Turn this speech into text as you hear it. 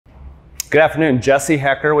Good afternoon, Jesse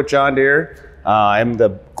Haecker with John Deere. I'm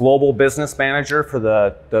the global business manager for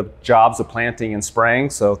the jobs of planting and spraying.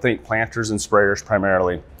 So think planters and sprayers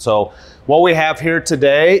primarily. So what we have here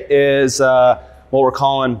today is what we're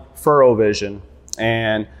calling Furrow Vision.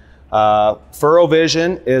 And Furrow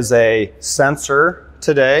Vision is a sensor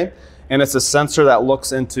today, and it's a sensor that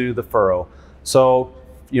looks into the furrow. So,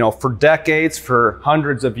 you know, for decades, for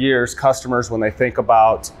hundreds of years, customers, when they think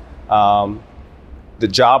about the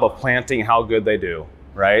job of planting, how good they do,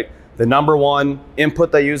 right? The number one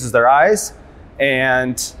input they use is their eyes,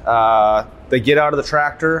 and they get out of the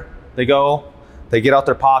tractor, they get out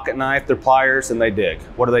their pocket knife, their pliers, and they dig.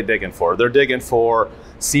 What are they digging for? They're digging for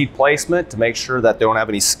seed placement to make sure that they don't have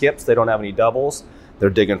any skips, they don't have any doubles. They're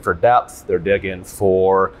digging for depth, they're digging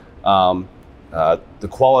for the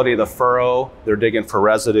quality of the furrow, they're digging for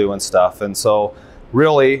residue and stuff. And so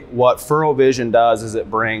really what Furrow Vision does is it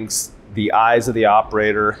brings the eyes of the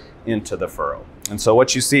operator into the furrow. And so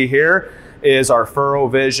what you see here is our Furrow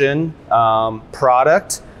Vision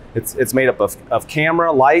product. It's made up of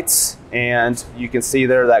camera, lights, and you can see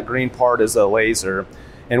there that green part is a laser.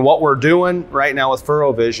 And what we're doing right now with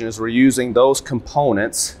Furrow Vision is we're using those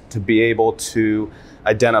components to be able to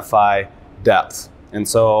identify depth. And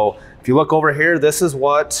so if you look over here, this is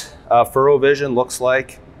what Furrow Vision looks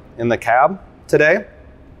like in the cab today.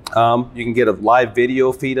 You can get a live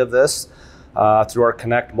video feed of this through our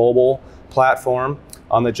Connect mobile platform.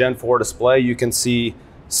 On the Gen 4 display, you can see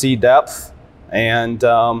depth, and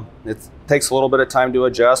it takes a little bit of time to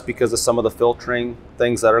adjust because of some of the filtering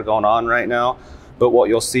things that are going on right now. But what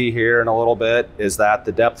you'll see here in a little bit is that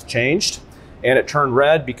the depth changed, and it turned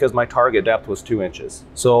red because my target depth was 2 inches.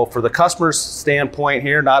 So for the customer's standpoint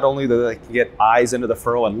here, not only do they get eyes into the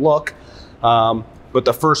furrow and look, but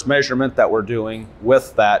the first measurement that we're doing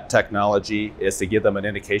with that technology is to give them an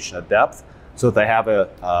indication of depth so that they have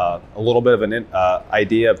a little bit of an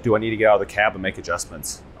idea of, do I need to get out of the cab and make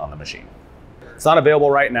adjustments on the machine? It's not available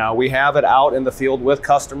right now. We have it out in the field with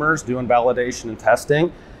customers doing validation and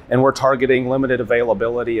testing, and we're targeting limited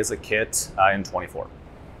availability as a kit in 24.